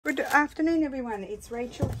Good afternoon everyone, it's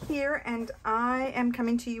Rachel here and I am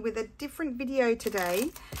coming to you with a different video today.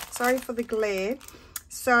 Sorry for the glare.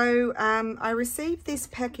 So I received this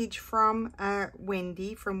package from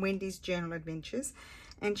Wendy, from Wendy's Journal Adventures,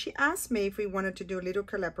 and she asked me if we wanted to do a little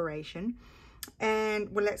collaboration.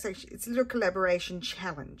 And well, it's a little collaboration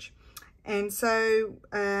challenge. And so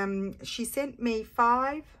she sent me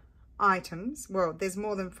 5 items. Well, there's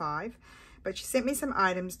more than 5. But she sent me some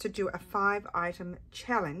items to do a 5-item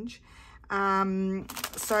challenge.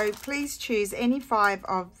 So please choose any 5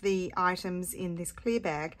 of the items in this clear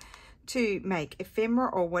bag to make ephemera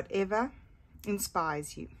or whatever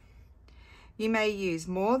inspires you. You may use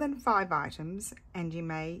more than 5 items and you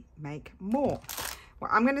may make more. Well,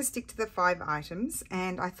 I'm going to stick to the 5 items,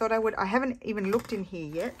 and I thought I haven't even looked in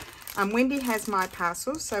here yet. Wendy has my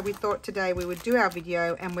parcel, so we thought today we would do our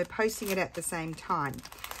video and we're posting it at the same time.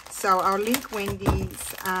 So I'll link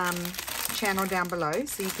Wendy's channel down below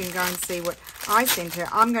so you can go and see what I sent her.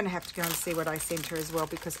 I'm going to have to go and see what I sent her as well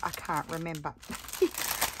because I can't remember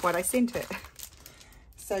what I sent her.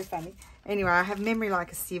 So funny. Anyway, I have memory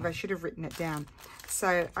like a sieve. I should have written it down.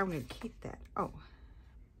 So I'm going to keep that. Oh,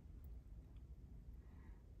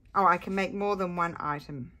 I can make more than 1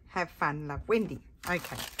 item. Have fun, love, Wendy.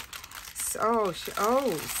 Okay. So,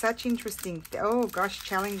 such interesting. Oh, gosh,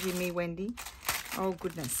 challenging me, Wendy. Oh,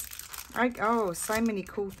 goodness. Oh, so many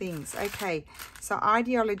cool things. Okay, so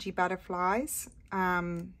ideology butterflies.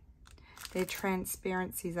 Their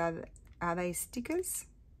transparencies, are they stickers?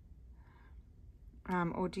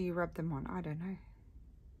 Or do you rub them on? I don't know.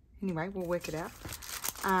 Anyway, we'll work it out.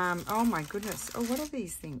 Oh, my goodness. Oh, what are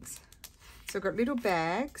these things? So I've got little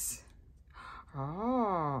bags.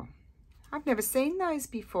 Oh, I've never seen those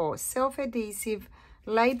before. Self-adhesive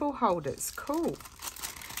label holders. Cool.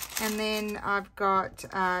 And then I've got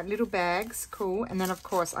little bags. Cool. And then, of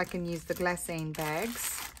course, I can use the glassine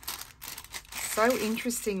bags. So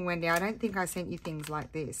interesting, Wendy. I don't think I sent you things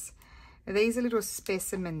like this. These are little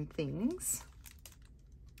specimen things.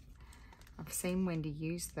 I've seen Wendy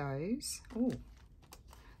use those. Oh,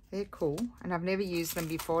 they're cool. And I've never used them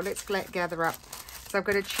before. Let's gather up. So I've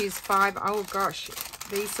got to choose 5. Oh, gosh.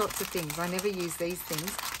 These sorts of things. I never use these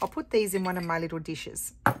things. I'll put these in one of my little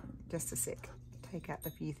dishes. Just a sec. Take out the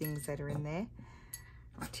few things that are in there.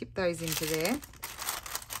 I'll tip those into there.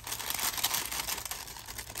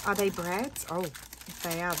 Are they brads? Oh, if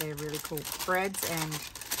they are, they're really cool. Brads and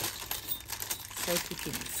safety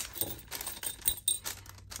pins.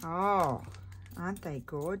 Oh, aren't they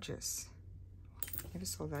gorgeous? Never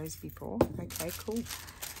saw those before. Okay, cool.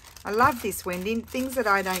 I love this, Wendy. Things that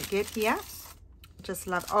I don't get here. Just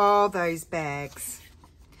love. Oh, those bags.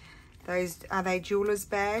 Those, are they jeweler's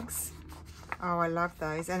bags? Oh, I love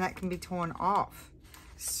those. And that can be torn off.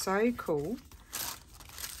 So cool.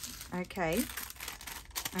 Okay.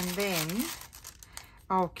 And then,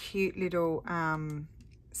 oh, cute little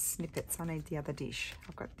snippets. I need the other dish.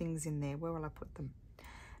 I've got things in there. Where will I put them?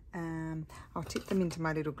 I'll tip them into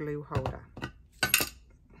my little glue holder.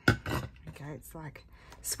 Okay, it's like,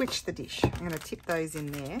 switch the dish. I'm going to tip those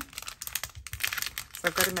in there. So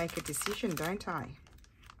I've got to make a decision, don't I?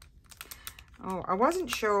 Oh, I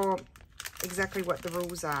wasn't sure exactly what the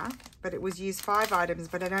rules are, but it was use 5 items,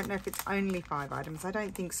 but I don't know if it's only 5 items. I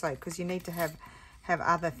don't think so, because you need to have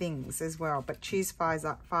other things as well, but choose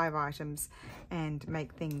 5 items and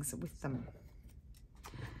make things with them.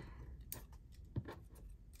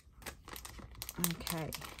 Okay,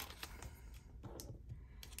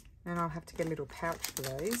 and I'll have to get a little pouch for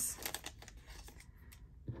those.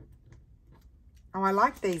 Oh, I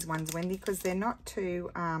like these ones, Wendy, because they're not too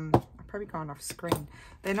probably gone off screen.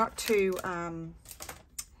 They're not too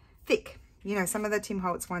thick. You know, some of the Tim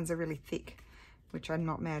Holtz ones are really thick, which I'm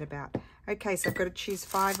not mad about. Okay, so I've got to choose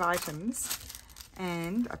 5 items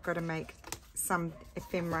and I've got to make some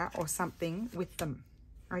ephemera or something with them.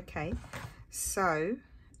 Okay, so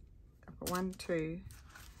I've got 1, 2,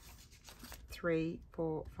 3,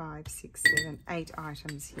 4, 5, 6, 7, 8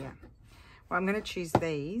 items here. Well, I'm going to choose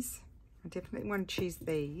these. I definitely want to choose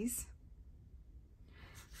these.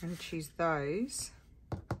 I'm going to choose those.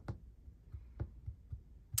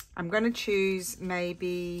 I'm going to choose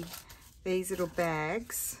maybe these little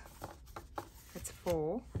bags. That's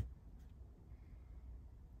 4.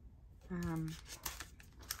 Let me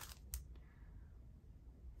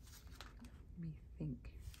think.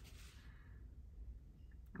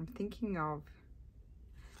 I'm thinking of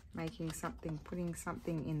making something, putting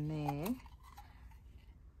something in there.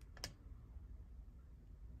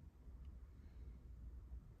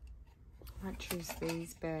 I might choose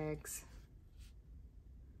these bags.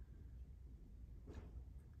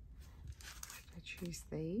 I choose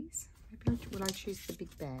these. Maybe will I choose the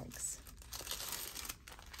big bags?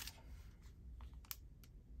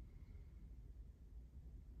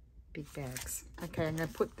 Big bags. Okay, I'm going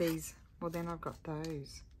to put these. Well, then I've got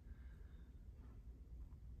those.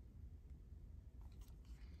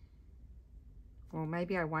 Well,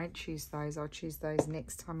 maybe I won't choose those. I'll choose those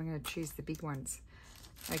next time. I'm going to choose the big ones.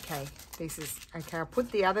 Okay, this is... Okay, I'll put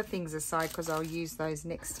the other things aside because I'll use those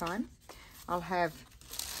next time. I'll have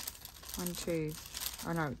 2,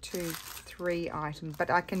 3 items. But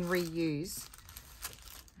I can reuse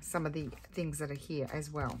some of the things that are here as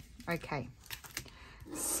well. Okay.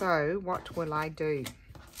 So what will I do?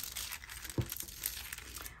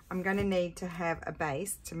 I'm going to need to have a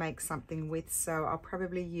base to make something with, so I'll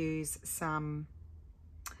probably use some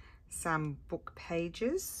book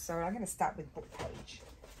pages. So I'm going to start with book page.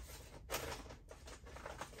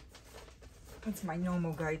 That's my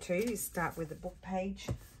normal go-to, is start with a book page.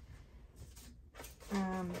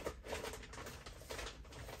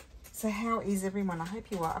 So how is everyone? I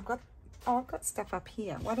hope you are. I've got stuff up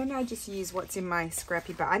here. Why don't I just use what's in my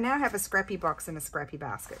scrappy box? I now have a scrappy box and a scrappy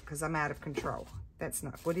basket because I'm out of control. That's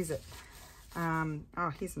not, what is it?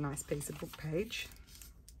 Oh, here's a nice piece of book page.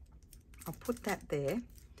 I'll put that there.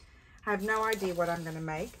 I have no idea what I'm going to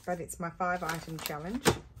make, but it's my 5-item challenge.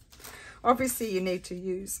 Obviously, you need to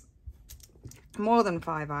use more than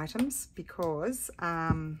 5 items because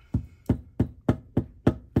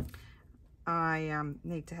I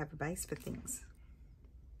need to have a base for things.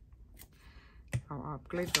 Oh, I've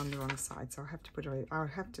glued it on the wrong side, so I'll have to put it. I'll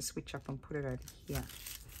have to switch up and put it over here.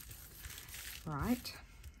 Right.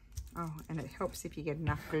 Oh, and it helps if you get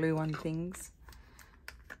enough glue on things.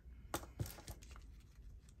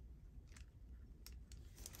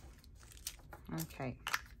 Okay.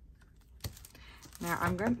 Now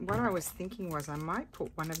I'm going. What I was thinking was I might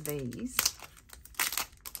put one of these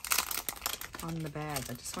on the bag.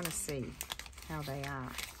 I just want to see how they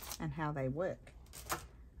are and how they work.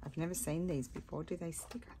 I've never seen these before. Do they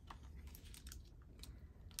stick?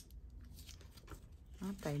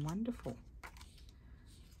 Aren't they wonderful?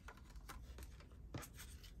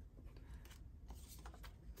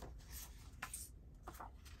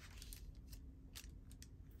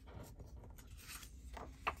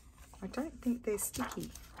 I don't think they're sticky.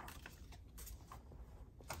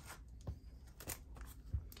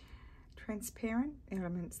 Transparent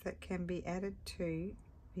elements that can be added to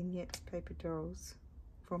vignettes, paper dolls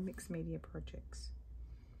for mixed media projects.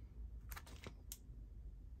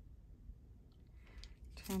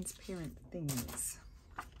 Transparent things,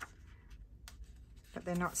 but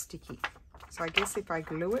they're not sticky. So I guess if I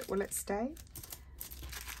glue it, will it stay?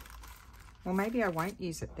 Well, maybe I won't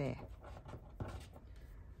use it there.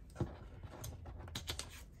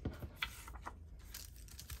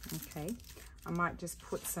 Okay, I might just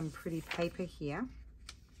put some pretty paper here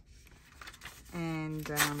and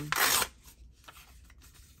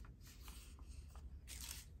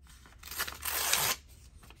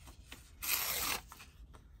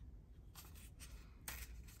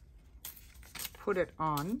put it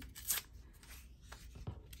on,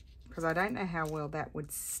 because I don't know how well that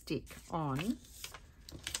would stick on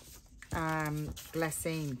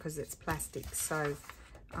glassine because it's plastic. So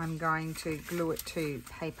I'm going to glue it to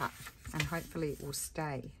paper and hopefully it will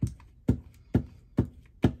stay.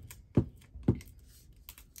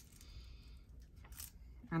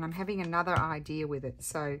 And I'm having another idea with it.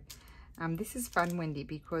 So this is fun, Wendy,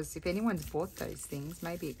 because if anyone's bought those things,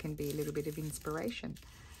 maybe it can be a little bit of inspiration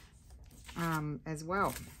as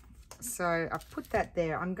well. So I've put that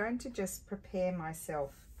there. I'm going to just prepare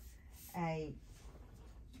myself a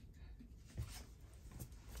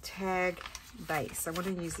tag base. I want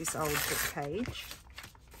to use this old book page.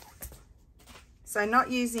 So not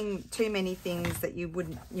using too many things that you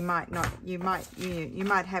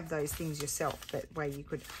might have those things yourself. That way you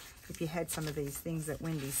could, if you had some of these things that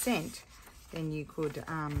Wendy sent, then you could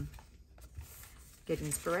get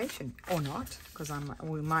inspiration, or not, because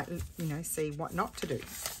we might, see what not to do.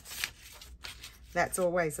 That's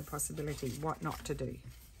always a possibility, what not to do.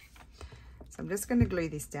 So I'm just going to glue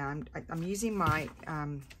this down. I'm using my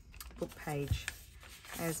book page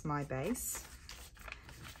as my base.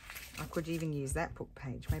 I could even use that book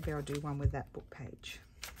page. Maybe I'll do one with that book page.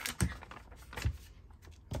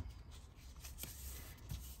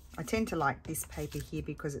 I tend to like this paper here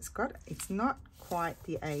because it's not quite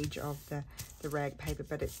the age of the rag paper,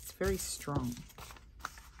 but it's very strong.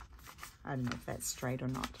 I don't know if that's straight or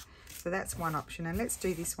not. So that's one option, and let's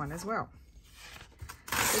do this one as well,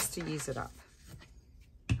 just to use it up.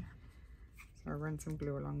 So I'll run some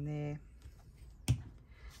glue along there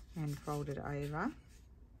and fold it over.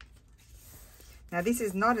 Now this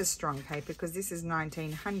is not a strong paper because this is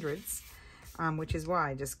 1900s, which is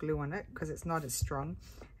why I just glue on it, because it's not as strong,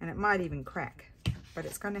 and it might even crack, but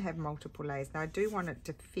it's going to have multiple layers. Now I do want it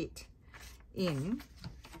to fit in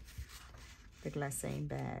the glassine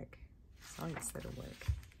bag. So yes, that'll work.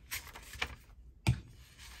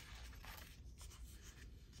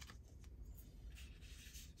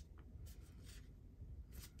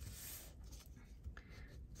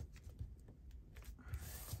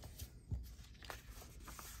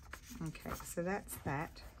 Okay, so that's that.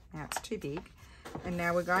 Now it's too big, and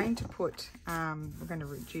now we're going to put, we're going to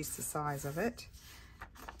reduce the size of it.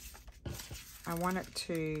 I don't want it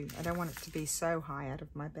to be so high out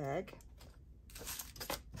of my bag.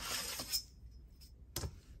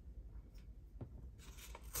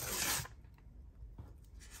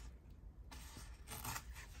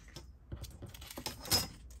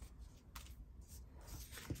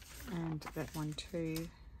 And that one too.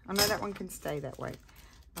 Oh no, that one can stay that way.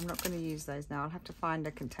 I'm not going to use those now. I'll have to find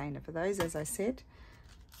a container for those, as I said.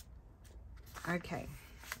 Okay,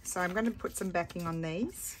 so I'm going to put some backing on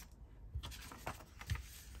these.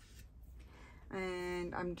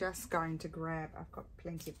 And I'm just going to grab, I've got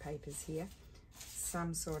plenty of papers here,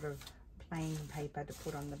 some sort of plain paper to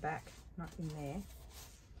put on the back, not in there.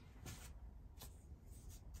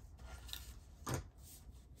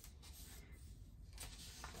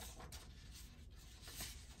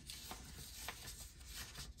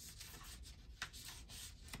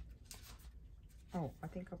 Oh, I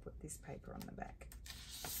think I'll put this paper on the back.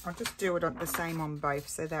 I'll just do it on the same on both,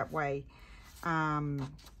 so that way, you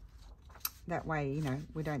know,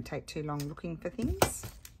 we don't take too long looking for things.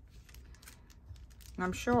 And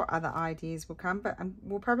I'm sure other ideas will come, but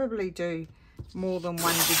we'll probably do more than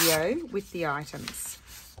one video with the items.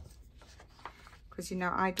 Because, you know,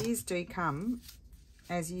 ideas do come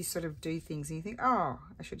as you sort of do things and you think, oh,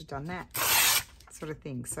 I should have done that, sort of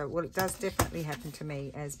thing. So, well, it does definitely happen to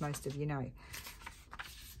me, as most of you know.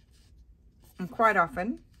 And quite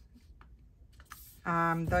often,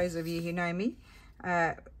 those of you who know me,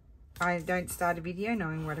 I don't start a video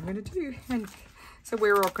knowing what I'm going to do. And so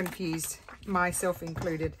we're all confused, myself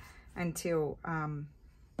included, until I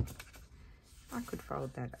could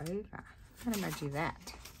fold that over. How do I do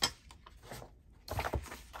that?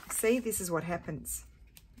 See, this is what happens.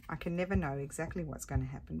 I can never know exactly what's going to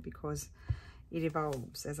happen because it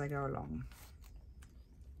evolves as I go along.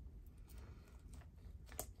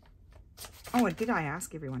 Oh, and did I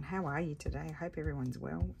ask everyone, how are you today? I hope everyone's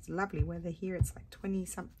well. It's lovely weather here. It's like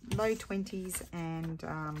 20-something, low 20s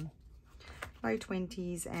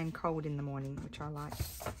and cold in the morning, which I like.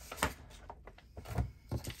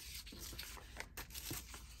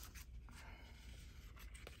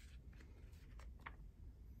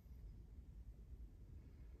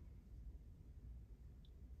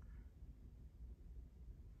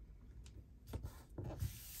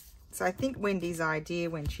 So I think Wendy's idea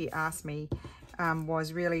when she asked me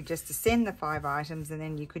was really just to send the 5 items and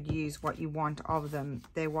then you could use what you want of them.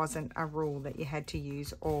 There wasn't a rule that you had to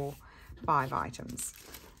use all 5 items,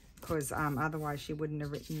 because otherwise she wouldn't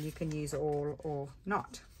have written you can use all or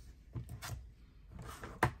not.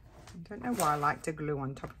 I don't know why I like to glue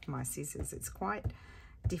on top of my scissors. It's quite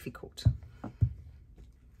difficult.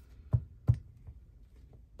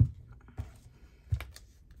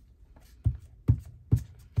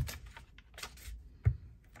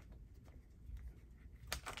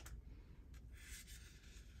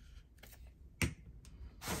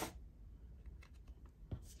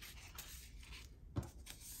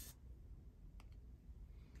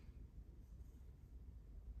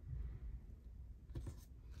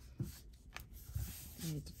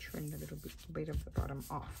 Need to trim a little bit of the bottom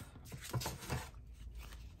off.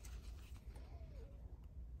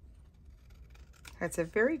 It's a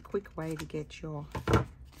very quick way to get your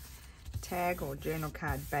tag or journal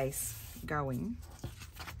card base going.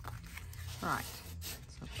 Right.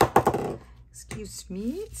 So,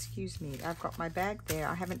 excuse me. I've got my bag there.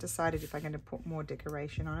 I haven't decided if I'm going to put more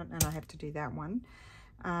decoration on it, and I have to do that one.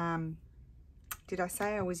 Did I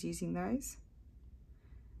say I was using those?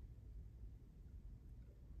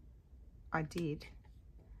 I did,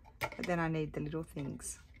 but then I need the little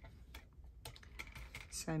things.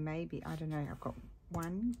 So maybe, I don't know, I've got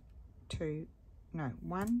 1, 2,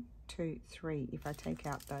 3. If I take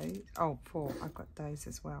out those, oh, 4, I've got those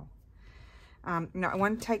as well. No, I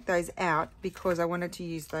want to take those out because I wanted to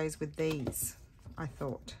use those with these, I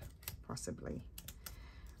thought, possibly.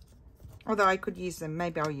 Although I could use them,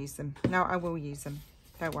 maybe I'll use them. No, I will use them,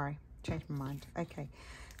 don't worry, change my mind. Okay,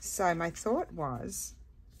 so my thought was,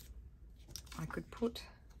 I could put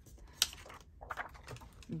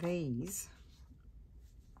these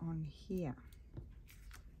on here.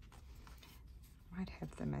 Might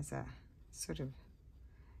have them as a sort of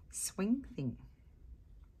swing thing.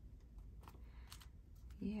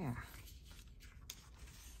 Yeah.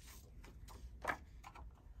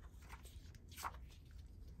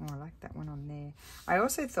 Oh, I like that one on there. I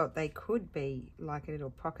also thought they could be like a little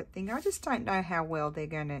pocket thing. I just don't know how well they're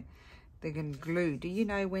gonna glue. Do you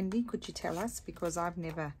know, Wendy? Could you tell us? Because I've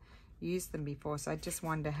never used them before, so I just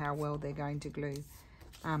wonder how well they're going to glue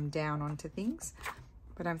down onto things.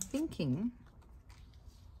 But I'm thinking,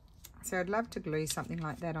 so I'd love to glue something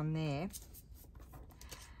like that on there.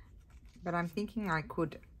 But I'm thinking I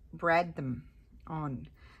could brad them on.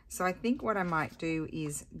 So I think what I might do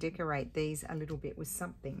is decorate these a little bit with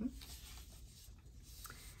something.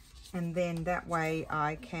 And then that way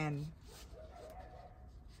I can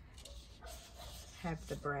have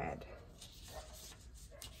the brad.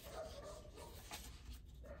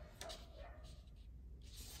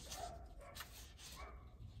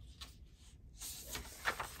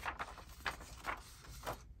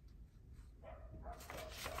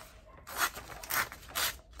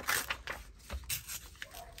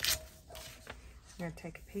 I'm going to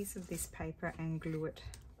take a piece of this paper and glue it.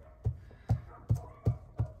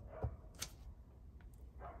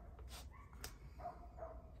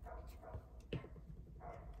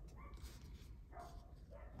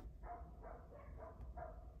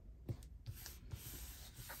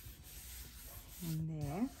 And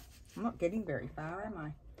there. I'm not getting very far, am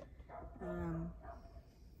I?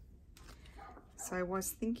 So I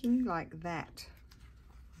was thinking like that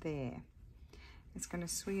there. It's going to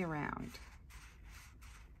swing around.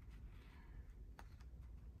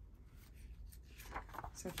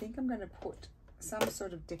 So I think I'm going to put some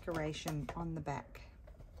sort of decoration on the back.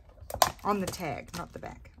 On the tag, not the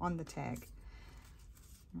back, on the tag.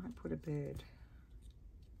 I might put a bird.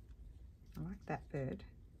 I like that bird.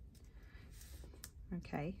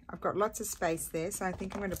 Okay, I've got lots of space there, so I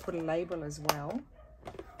think I'm going to put a label as well.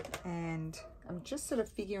 And I'm just sort of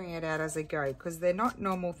figuring it out as I go, because they're not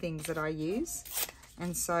normal things that I use.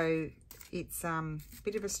 And so it's a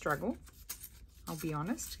bit of a struggle, I'll be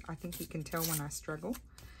honest. I think you can tell when I struggle.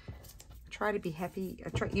 I try to be happy. I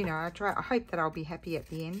hope that I'll be happy at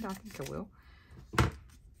the end. I think I will.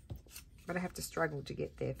 But I have to struggle to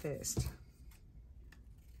get there first.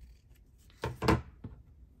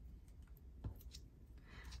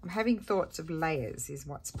 I'm having thoughts of layers is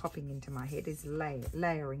what's popping into my head, is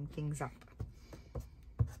layering things up.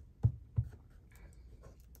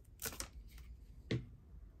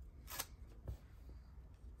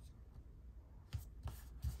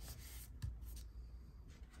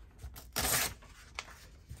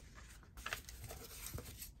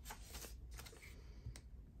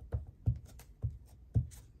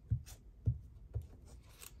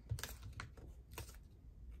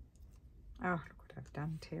 Oh, look what I've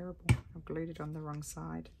done. Terrible. I've glued it on the wrong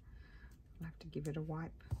side. I'll have to give it a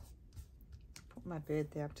wipe. Put my bird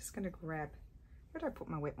there. I'm just going to grab... Where did I put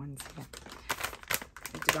my wet ones? Here.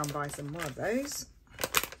 Need to go and buy some more of those.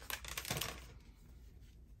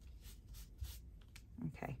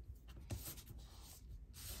 Okay.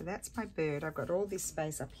 So that's my bird. I've got all this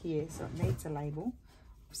space up here, so it needs a label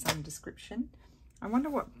of some description. I wonder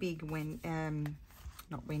what big,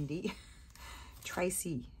 not Wendy,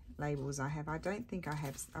 tracie labels I have. I don't think I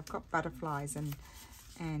have. I've got butterflies and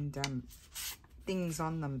things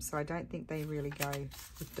on them, so I don't think they really go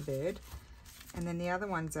with the bird. And then the other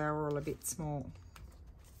ones are all a bit small,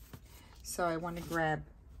 so I want to grab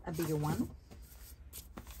a bigger one.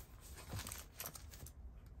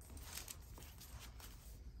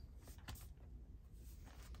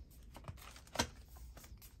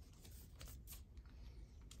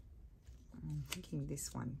 I'm thinking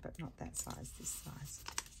this one, but not that size, this size.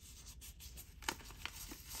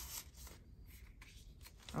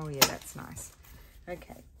 Oh yeah, that's nice.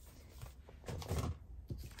 Okay.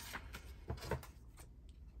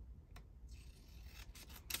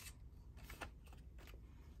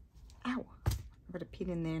 Ow! I've got a pin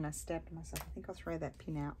in there and I stabbed myself. I think I'll throw that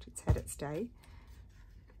pin out. It's had its day.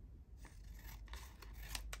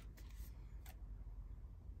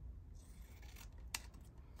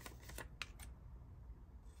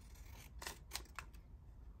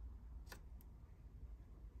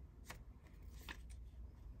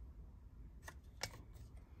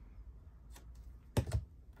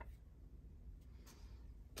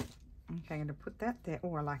 Okay, I'm going to put that there.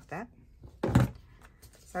 Oh, I like that.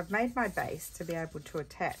 So I've made my base to be able to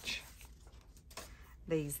attach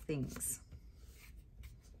these things.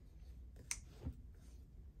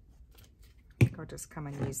 I think I'll just come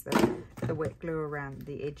and use the wet glue around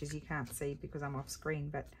the edges. You can't see because I'm off screen,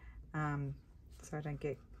 but so I don't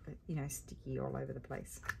get, you know, sticky all over the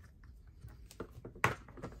place.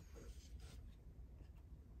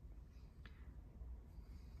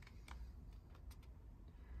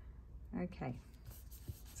 Okay,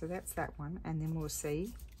 so that's that one, and then we'll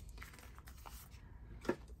see.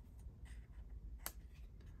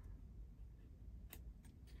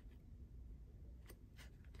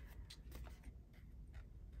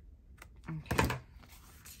 Okay,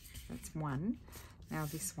 that's one. Now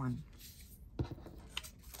this one. I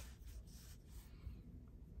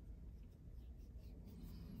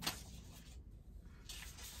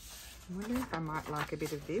wonder if I might like a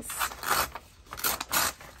bit of this.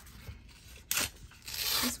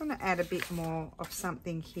 I just want to add a bit more of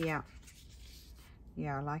something here.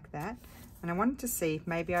 Yeah, I like that. And I wanted to see if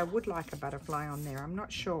maybe I would like a butterfly on there. I'm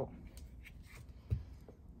not sure.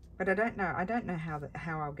 But I don't know. I don't know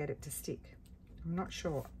how I'll get it to stick. I'm not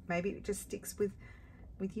sure. Maybe it just sticks with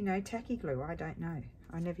you know, tacky glue. I don't know.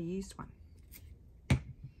 I never used one.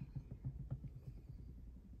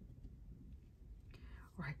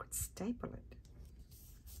 Or I could staple it.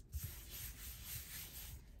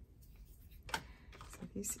 So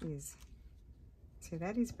this is, so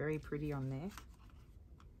that is very pretty on there.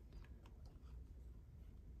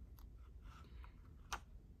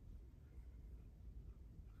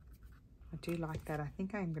 I do like that. I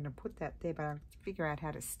think I'm going to put that there, but I'll figure out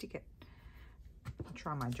how to stick it. I'll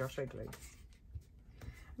try my Josho glue. I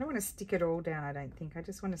don't want to stick it all down, I don't think. I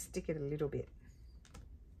just want to stick it a little bit.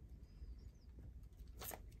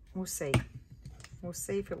 We'll see. We'll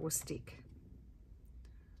see if it will stick.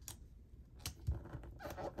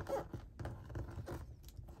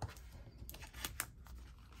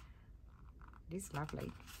 It is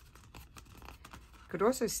lovely. Could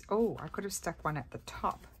also, oh, I could have stuck one at the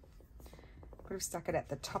top. Could have stuck it at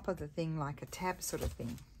the top of the thing like a tab sort of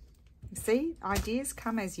thing. You see, ideas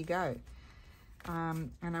come as you go.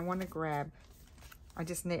 And I want to grab, I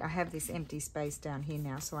have this empty space down here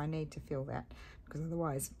now, so I need to fill that because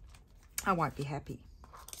otherwise I won't be happy.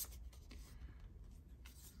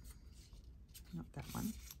 Not that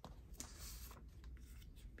one.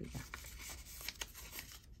 Bigger.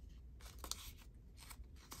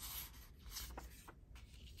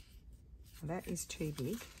 Well, that is too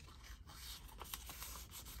big.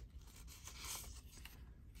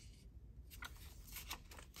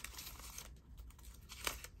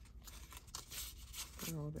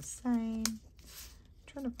 They're all the same.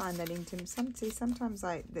 Trying to find that intimate. Sometimes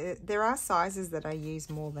there are sizes that I use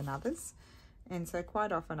more than others, and so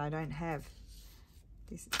quite often I don't have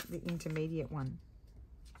the intermediate one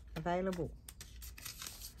available.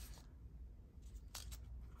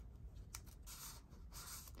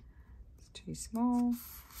 It's too small.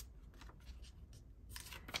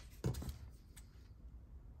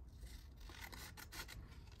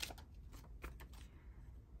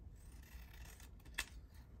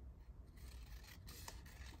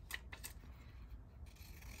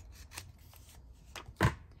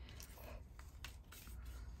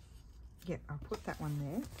 Yep, I'll put that one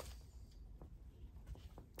there.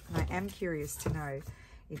 And I am curious to know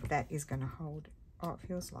if that is going to hold. Oh, it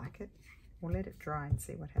feels like it. We'll let it dry and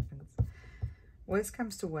see what happens. Worst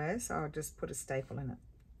comes to worst, I'll just put a staple in it.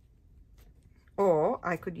 Or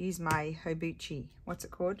I could use my Hobuchi. What's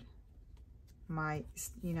it called? My,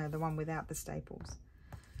 you know, the one without the staples.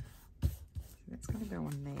 So that's going to go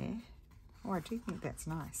on there. Oh, I do think that's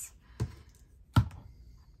nice.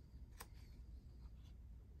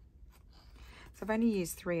 So I've only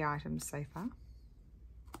used 3 items so far.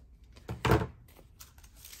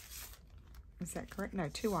 Is that correct? No,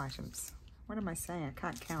 2 items. What am I saying? I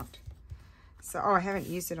can't count. So, oh, I haven't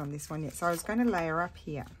used it on this one yet. So I was going to layer up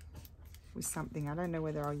here with something. I don't know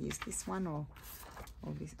whether I'll use this one or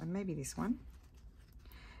this, maybe this one.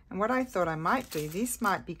 And what I thought I might do, this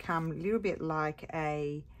might become a little bit like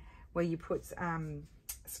a, where you put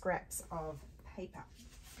scraps of paper,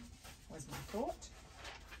 was my thought.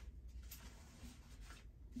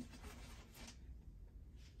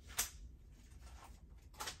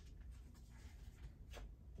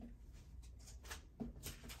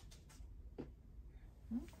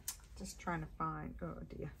 Just trying to find, oh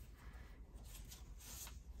dear.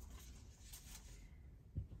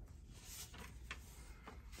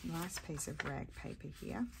 Nice piece of rag paper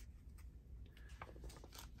here.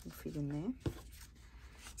 Will fit in there.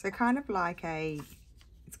 So kind of like a,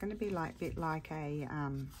 it's going to be like a bit like a,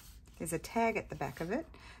 there's a tag at the back of it.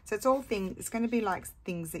 So it's all things, it's going to be like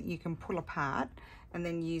things that you can pull apart and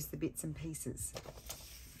then use the bits and pieces.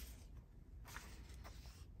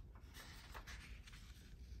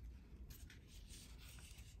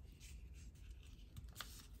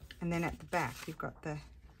 And then at the back, you've got the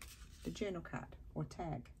journal card or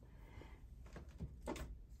tag.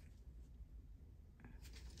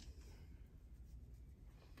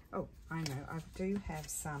 Oh, I know, I do have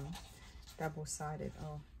some double-sided.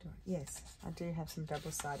 Yes, I do have some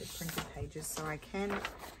double-sided printed pages, so I can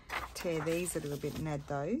tear these a little bit and add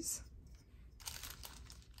those.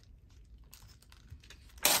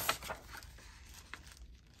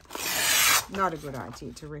 Not a good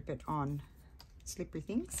idea to rip it on slippery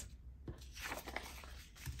things.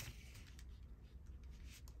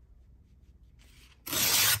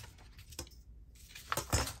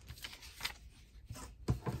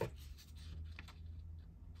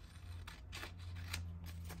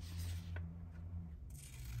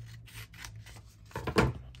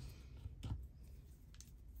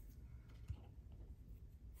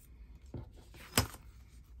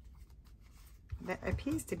 That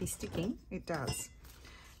appears to be sticking. It does.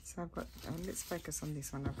 So I've got, let's focus on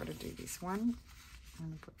this one. I've got to do this one. I'm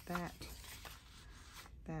going to put that.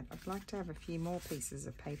 I'd like to have a few more pieces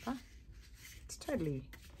of paper. It's totally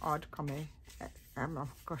odd, oh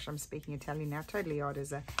gosh, I'm speaking Italian now. Totally odd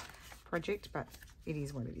as a project, but it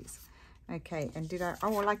is what it is. Okay, and oh,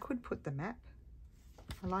 well, I could put the map.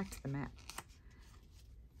 I liked the map.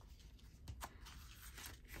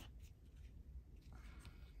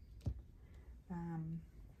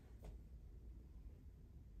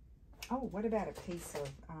 Oh, what about a piece of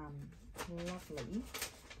lovely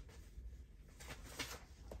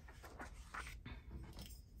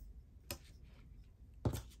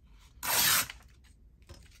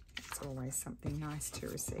it's always something nice to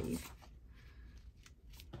receive.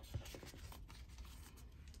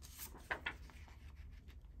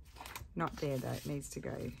 Not there though, it needs to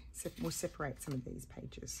go. We'll separate some of these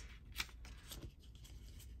pages.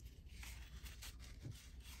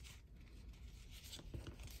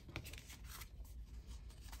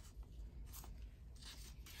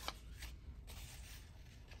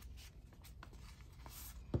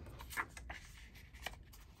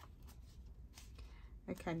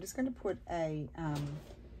 Okay, I'm just going to put a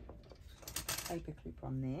paper clip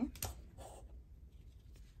on there.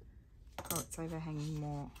 Oh, it's overhanging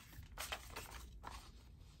more.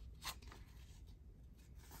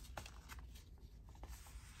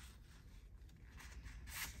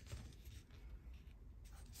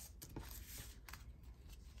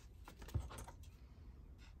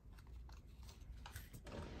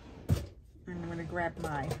 And I'm going to grab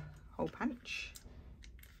my hole punch,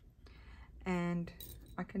 and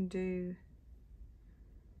I can do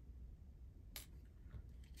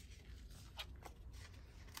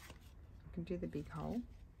the big hole.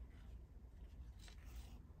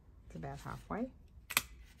 It's about halfway.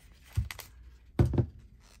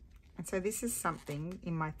 And so this is something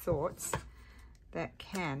in my thoughts that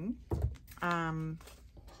can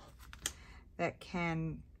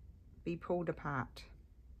be pulled apart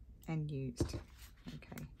and used.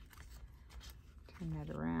 Okay, turn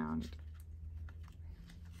that around.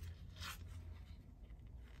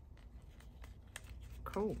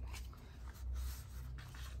 Cool.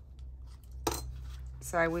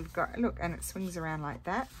 So we've got, look, and it swings around like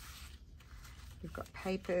that. We've got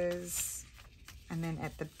papers, and then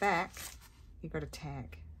at the back you've got a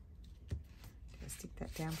tag. Did I stick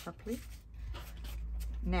that down properly?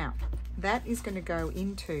 Now that is going to go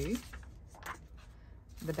into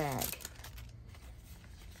the bag.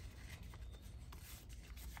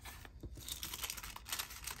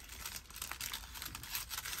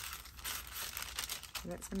 So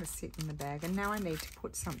that's going to sit in the bag, and now I need to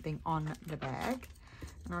put something on the bag,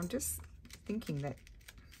 and I'm just thinking that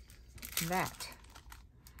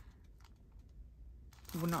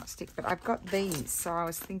will not stick, but I've got these, so I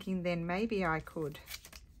was thinking then maybe I could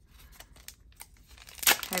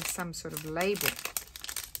have some sort of label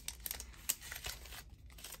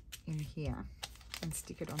in here and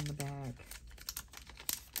stick it on the bag.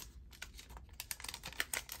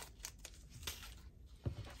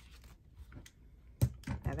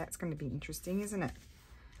 Now that's going to be interesting, isn't it?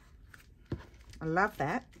 I love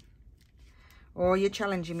that. Oh, you're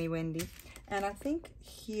challenging me, Wendy. And I think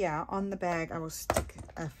here on the bag I will stick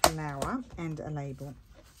a flower and a label.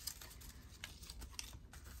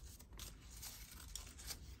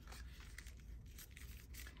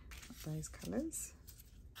 Those colours.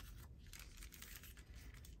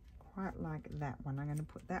 Quite like that one. I'm going to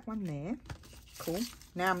put that one there. Cool.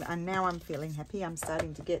 Now I'm feeling happy. I'm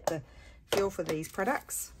starting to get the feel for these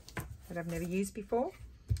products that I've never used before.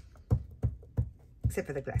 Except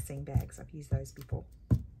for the glassine bags. I've used those before.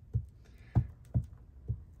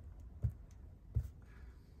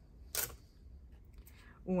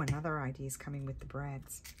 Oh, another idea is coming with the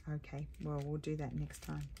brads. Okay, well, we'll do that next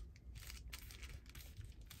time.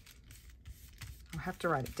 I'll have to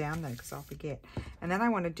write it down though, because I'll forget. And then I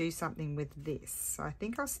want to do something with this. So I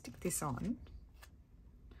think I'll stick this on.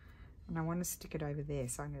 and I want to stick it over there.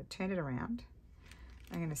 So I'm going to turn it around.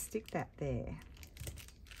 I'm going to stick that there.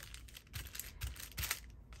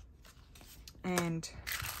 And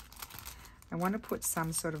I want to put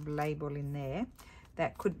some sort of label in there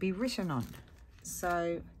that could be written on.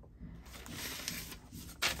 So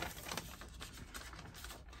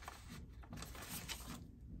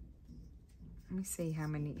let me see how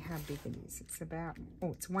big it is. It's about,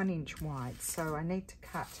 oh, it's 1 inch wide. So I need to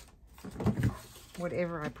cut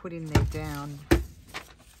whatever I put in there down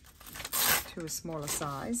to a smaller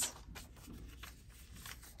size.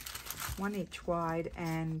 1 inch wide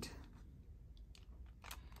and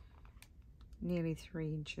nearly 3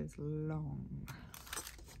 inches long.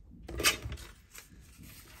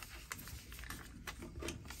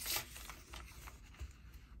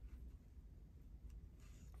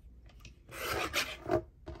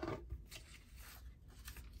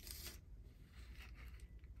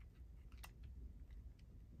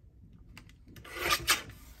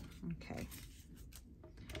 Okay.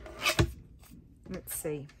 Let's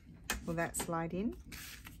see. Will that slide in?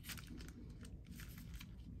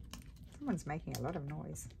 Someone's making a lot of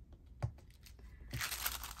noise.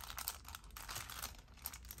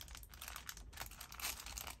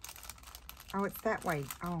 Oh, it's that way.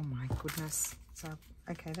 Oh my goodness. So,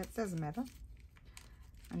 okay, that doesn't matter.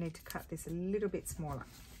 I need to cut this a little bit smaller.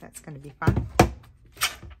 That's going to be fun.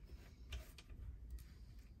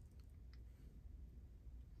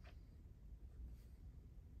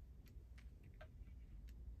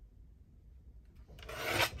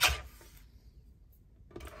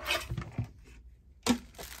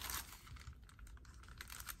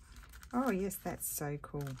 Oh yes, that's so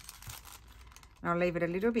cool. I'll leave it a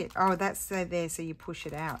little bit. Oh, that's there, so you push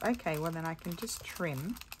it out. Okay, well then I can just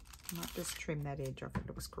trim. I might just trim that edge off. It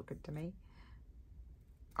looks crooked to me.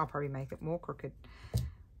 I'll probably make it more crooked.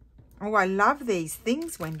 Oh, I love these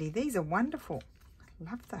things, Wendy. These are wonderful.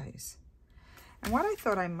 I love those. And what I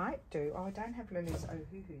thought I might do, oh, I don't have Lulu's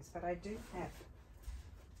Ohuhus, but I do have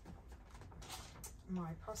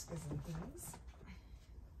my Poscas and things.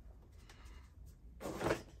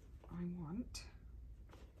 I want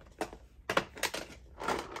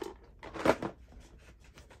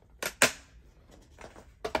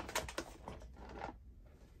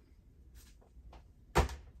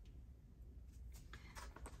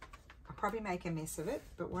I'll probably make a mess of it,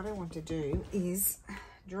 but what I want to do is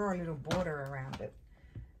draw a little border around it.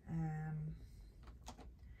 I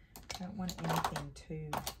don't want anything too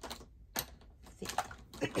thick.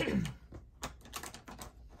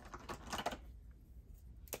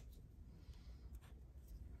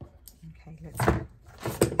 Okay, let's go.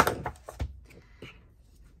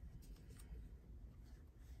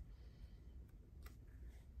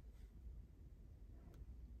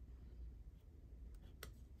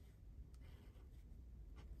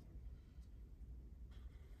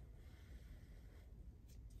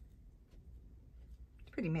 It's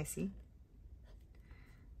pretty messy.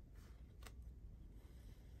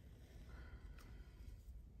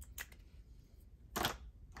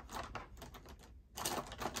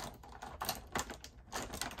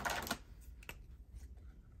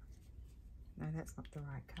 No, that's not the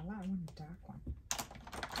right colour. I want a dark one.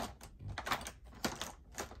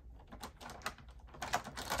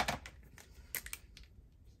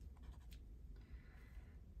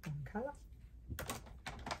 One colour.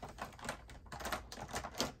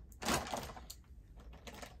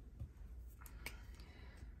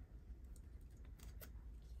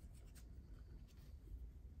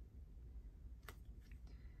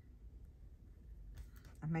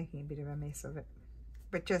 I'm making a bit of a mess of it.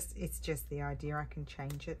 But it's just the idea. I can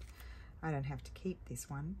change it. I don't have to keep this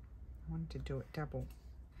one. I wanted to do it double.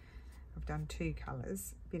 I've done 2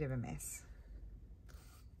 colours. Bit of a mess.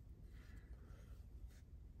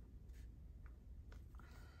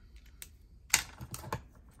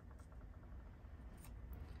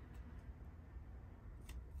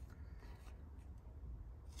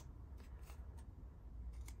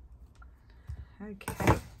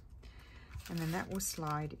 Okay. And then that will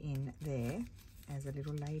slide in there as a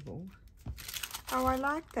little label. Oh, I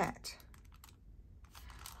like that.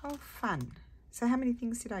 Oh, fun. So how many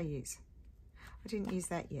things did I use? I didn't use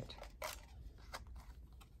that yet.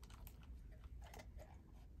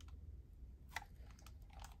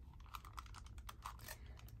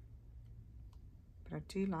 But I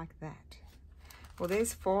do like that. Well,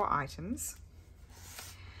 there's 4 items.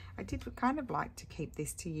 I did kind of like to keep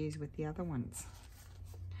this to use with the other ones.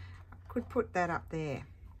 I could put that up there.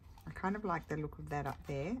 I kind of like the look of that up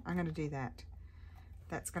there. I'm going to do that.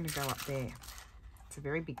 That's going to go up there. It's a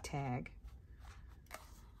very big tag.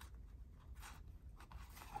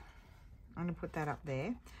 I'm going to put that up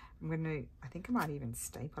there. I think I might even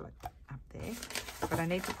staple it up there, but I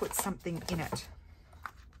need to put something in it.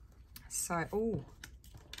 So, oh,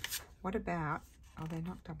 what about, oh, they're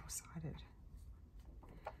not double-sided.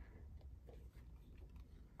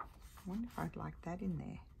 I wonder if I'd like that in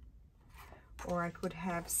there. Or I could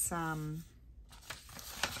have some,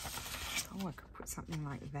 oh, I could put something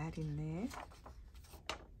like that in there.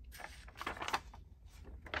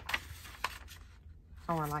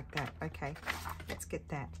 Oh, I like that. Okay, let's get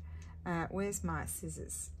that. Where's my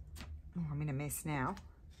scissors? Oh, I'm in a mess now.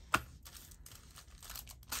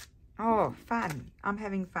 Oh, fun. I'm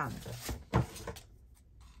having fun.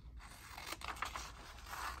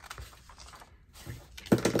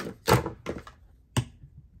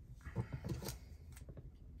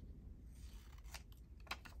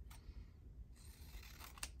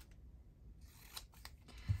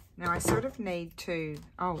 Now I sort of need to,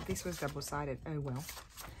 oh, this was double-sided. Oh, well.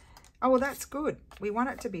 Oh, well, that's good. We want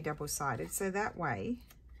it to be double-sided, so that way,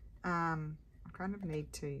 I kind of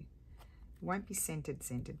need to, it won't be centered,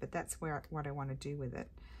 but that's what I want to do with it.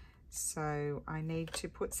 So I need to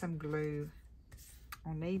put some glue.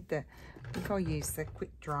 I'll need the, I think I'll use the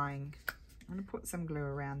quick drying. I'm going to put some glue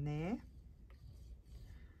around there.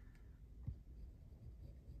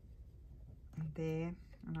 And there.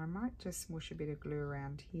 And I might just smoosh a bit of glue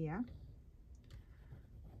around here.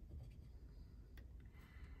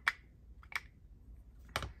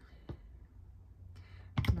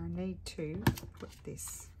 And I need to put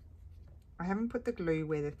this. I haven't put the glue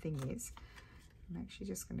where the thing is. I'm actually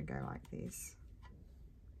just going to go like this.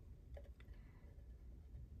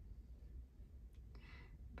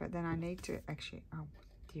 But then I need to actually, oh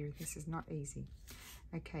dear, this is not easy.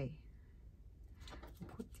 Okay,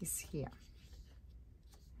 I'll put this here.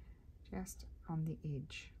 Just on the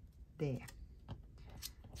edge there.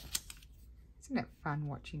 Isn't it fun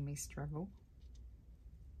watching me struggle?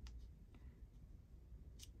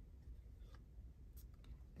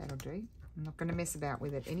 That'll do. I'm not going to mess about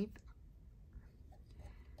with it any.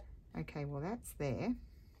 Okay, well that's there.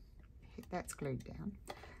 That's glued down.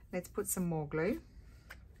 Let's put some more glue.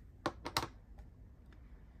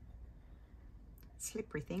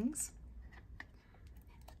 Slippery things.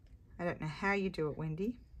 I don't know how you do it,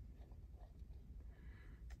 Wendy.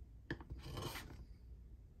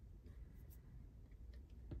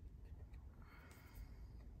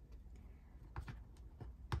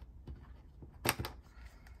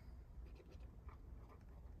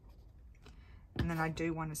 And then I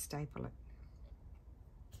do want to staple it.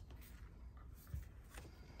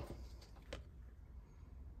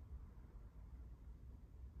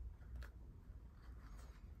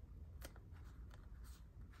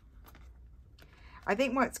 I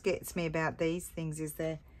think what gets me about these things is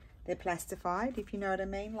they're plastified, if you know what I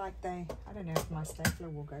mean. Like I don't know if my stapler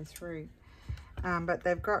will go through, but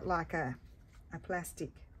they've got like a plastic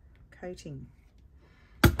coating.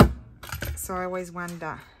 So I always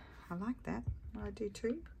wonder, I like that. I do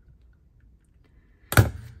too.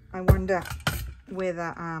 I wonder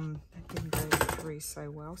whether that didn't go through so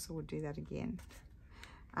well, so we'll do that again.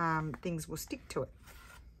 Things will stick to it.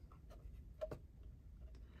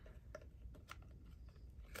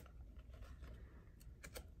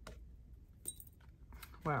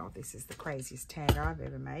 Well, this is the craziest tag I've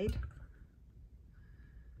ever made.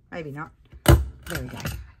 Maybe not. There we go.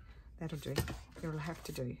 That'll do. It'll have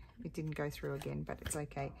to do. It didn't go through again, but it's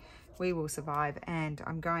okay. We will survive. And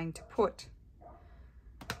I'm going to put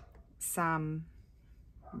some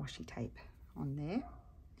washi tape on there.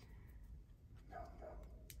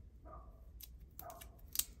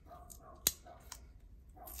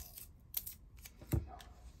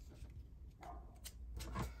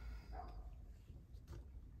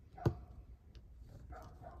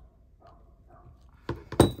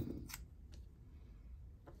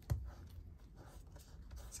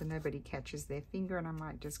 So nobody catches their finger, and I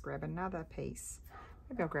might just grab another piece.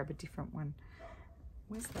 Maybe I'll grab a different one.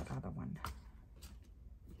 Where's that other one?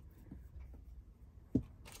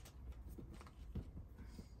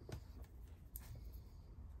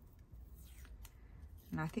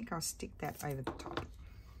 And I think I'll stick that over the top.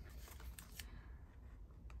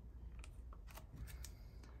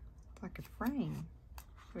 Like a frame.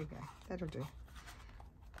 There we go. That'll do.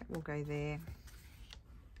 That will go there.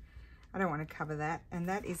 I don't want to cover that, and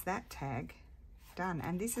that is that tag done.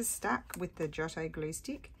 And this is stuck with the Giotto glue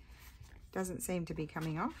stick. Doesn't seem to be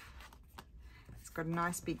coming off. It's got a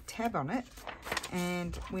nice big tab on it,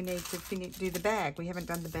 and we need to do the bag. We haven't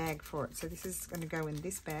done the bag for it, so this is going to go in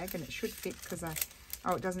this bag, and it should fit because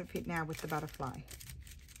oh, it doesn't fit now with the butterfly.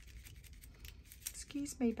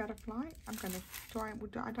 Excuse me, butterfly. I'm going to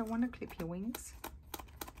I don't want to clip your wings.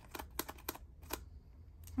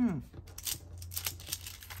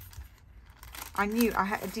 I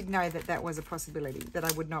did know that that was a possibility, that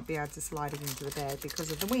I would not be able to slide it into the bag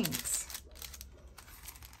because of the wings.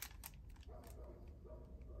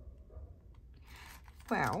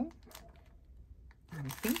 Well, I'm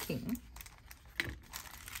thinking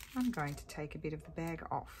I'm going to take a bit of the bag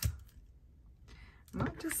off. I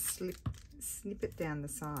might just snip it down the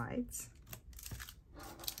sides.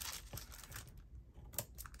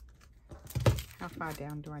 How far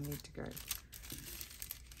down do I need to go?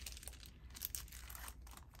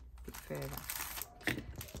 A bit further.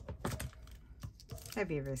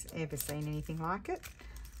 Have you ever seen anything like it?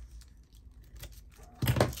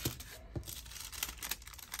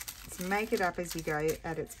 So make it up as you go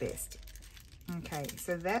at its best. Okay,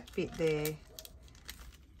 so that bit there, do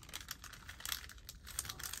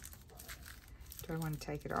I want to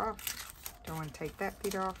take it off? Do I want to take that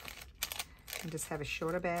bit off and just have a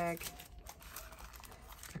shorter bag?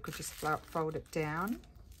 I could just fold it down.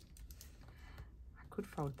 I could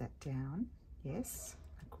fold that down. Yes,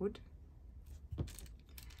 I could. I'm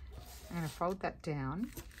going to fold that down,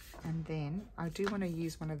 and then I do want to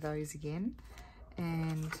use one of those again.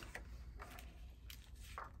 And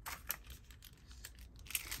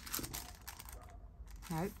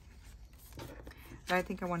nope, I don't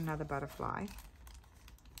think I want another butterfly.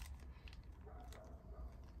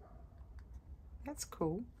 That's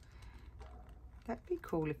cool. That'd be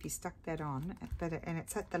cool if you stuck that on, and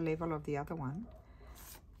it's at the level of the other one.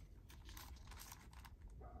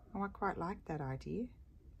 Oh, I quite like that idea.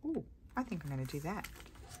 Oh, I think I'm going to do that.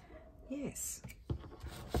 Yes.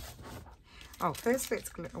 Oh, first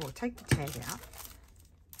let's take the tag out.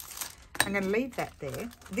 I'm going to leave that there.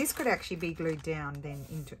 This could actually be glued down then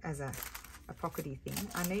into as a pockety thing.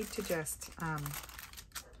 I need to just I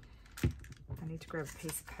need to grab a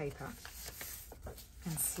piece of paper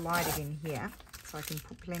and slide it in here, so I can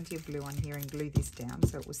put plenty of glue on here and glue this down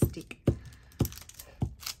so it will stick.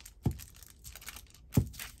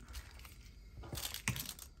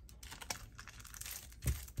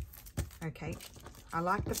 Okay, I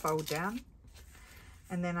like the fold down.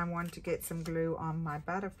 And then I want to get some glue on my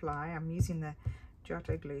butterfly. I'm using the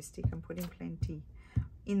Giotto glue stick. I'm putting plenty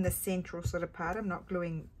in the central sort of part. I'm not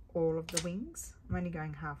gluing all of the wings. I'm only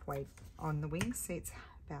going halfway on the wings. See, it's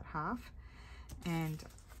about half. And,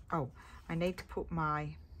 oh, I need to put my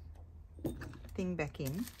thing back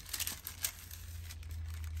in.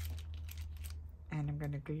 And I'm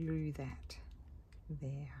going to glue that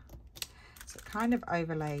there. So it kind of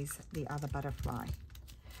overlays the other butterfly.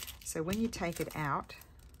 So when you take it out,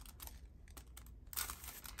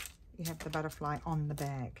 you have the butterfly on the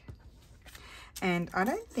bag. And I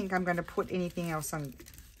don't think I'm going to put anything else on,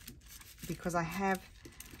 because I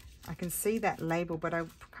can see that label, but I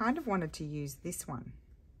kind of wanted to use this one.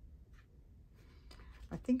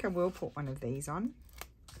 I think I will put one of these on.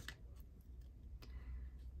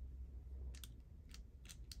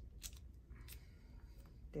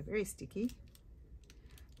 They're very sticky.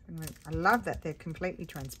 I love that they're completely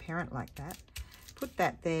transparent like that. Put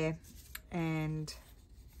that there, and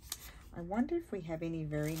I wonder if we have any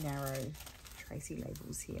very narrow tracie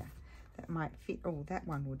labels here that might fit. Oh, that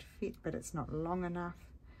one would fit, but it's not long enough.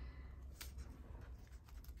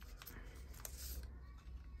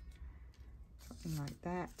 Something like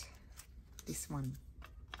that. This one's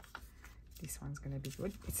going to be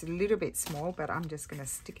good. It's a little bit small, but I'm just going to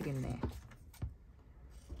stick it in there.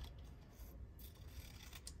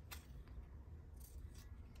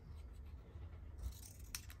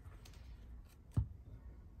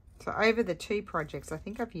 So over the 2 projects, I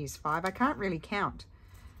think I've used 5. I can't really count.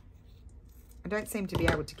 I don't seem to be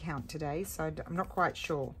able to count today, so I'm not quite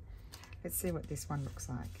sure. Let's see what this one looks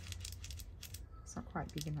like. It's not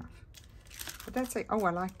quite big enough. But that's it. Oh,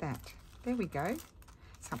 I like that. There we go.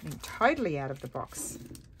 Something totally out of the box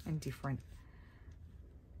and different.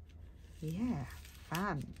 Yeah,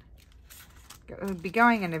 fun. It'll be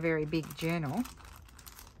going in a very big journal.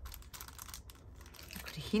 I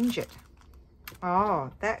could hinge it. Oh,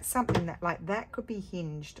 that's something that, like, that could be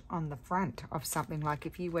hinged on the front of something. Like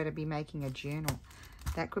if you were to be making a journal,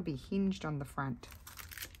 that could be hinged on the front.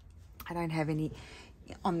 I don't have any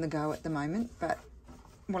on the go at the moment, but,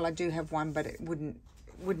 well, I do have one, but it wouldn't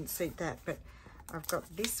suit that. But I've got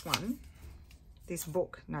this one, this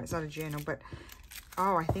book. No, it's not a journal, but,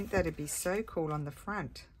 oh, I think that'd be so cool on the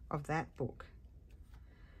front of that book.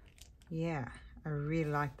 Yeah, I really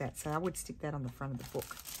like that. So I would stick that on the front of the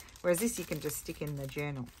book. Whereas this you can just stick in the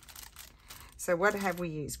journal. So what have we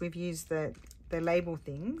used? We've used the label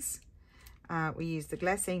things. We used the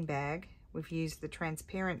glassine bag. We've used the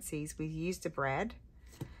transparencies. We've used a brad.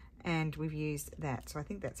 And we've used that. So I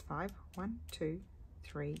think that's 5. 1, 2,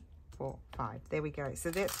 3, 4, 5. There we go.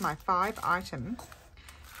 So that's my 5 item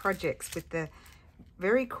projects with the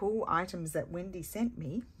very cool items that Wendy sent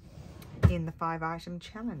me in the 5 item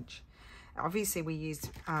challenge. Obviously we used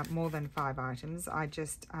more than 5 items. I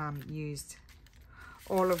just used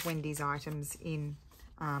all of Wendy's items in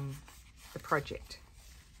the project,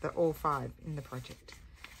 all 5 in the project.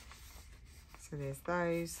 So there's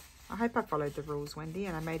those. I hope I followed the rules, Wendy,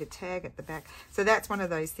 and I made a tag at the back. So that's one of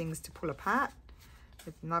those things to pull apart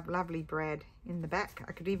with lovely brad in the back.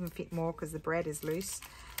 I could even fit more because the brad is loose.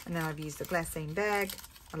 And then I've used a glassine bag.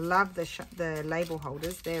 I love the label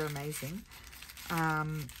holders. They're amazing.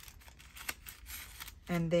 And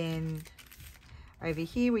then over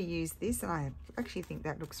here we use this, and I actually think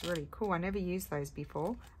that looks really cool. I never used those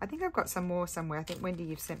before. I think I've got some more somewhere. I think, Wendy,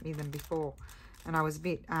 you've sent me them before, and I was a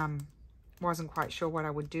bit wasn't quite sure what I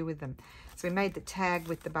would do with them. So we made the tag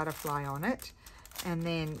with the butterfly on it, and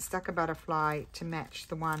then stuck a butterfly to match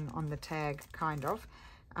the one on the tag, kind of,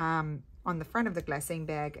 on the front of the glassine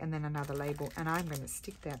bag, and then another label. And I'm going to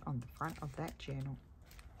stick that on the front of that journal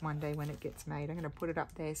one day when it gets made. I'm going to put it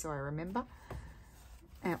up there so I remember.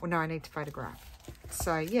 Well, no, I need to photograph.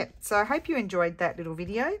 So yeah, so I hope you enjoyed that little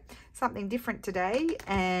video. Something different today,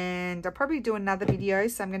 and I'll probably do another video.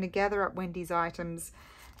 So I'm going to gather up Wendy's items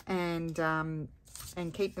and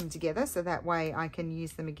keep them together, so that way I can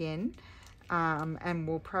use them again. And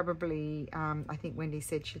we'll probably, I think Wendy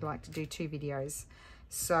said she'd like to do 2 videos.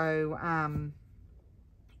 So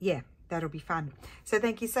yeah, that'll be fun. So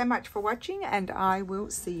thank you so much for watching, and I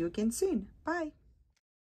will see you again soon. Bye.